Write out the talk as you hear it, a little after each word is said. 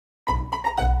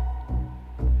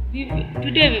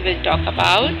Today we will talk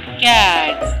about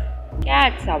cats.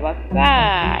 Cats are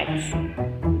pets.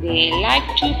 They like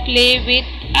to play with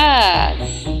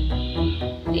us.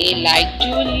 They like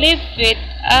to live with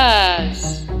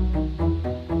us.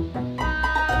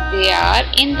 They are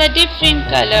in the different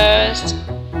colors.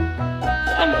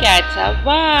 Some cats are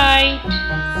white,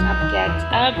 some cats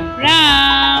are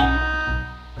brown,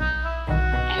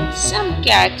 and some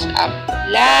cats are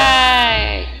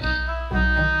black.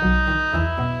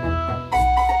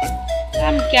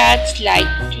 Some cats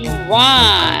like to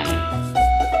run.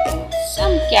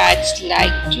 Some cats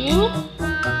like to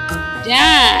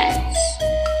dance.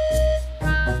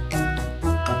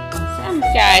 Some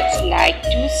cats like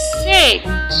to sit.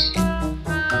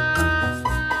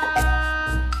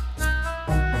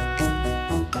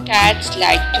 Cats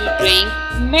like to drink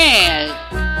milk.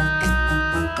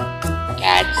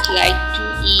 Cats like to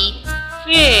eat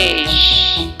fish.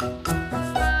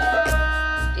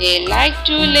 They like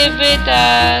to live with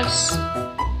us.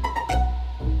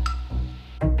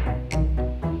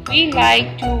 We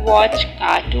like to watch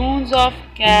cartoons of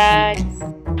cats.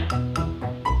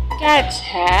 Cats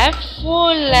have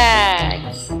 4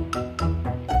 legs.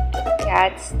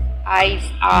 Cats' eyes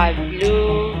are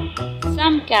blue.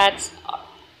 Some cats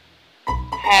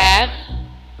have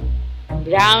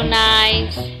brown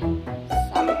eyes.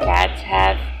 Some cats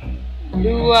have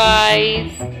blue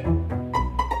eyes.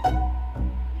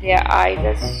 Their eyes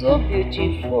are so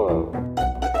beautiful.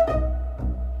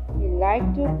 We like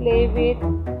to play with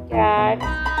cats.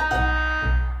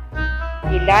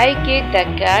 We like it the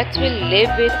cats will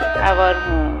live with our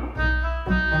home.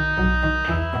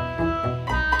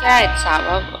 Cats are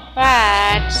our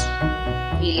pets.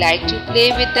 We like to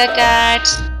play with the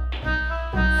cats.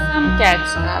 Some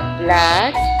cats are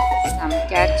black. Some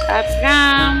cats are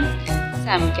brown.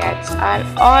 Some cats are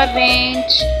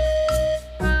orange.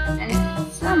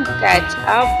 Some cats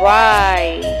are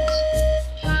white.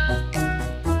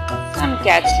 Some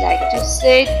cats like to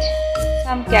sit.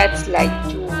 Some cats like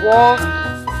to walk.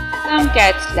 Some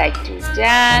cats like to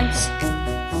dance.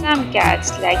 Some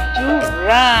cats like to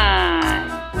run.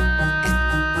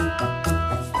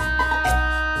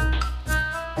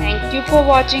 Thank you for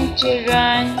watching,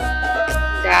 children.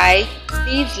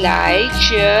 Please like,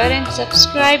 share and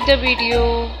subscribe the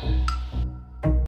video.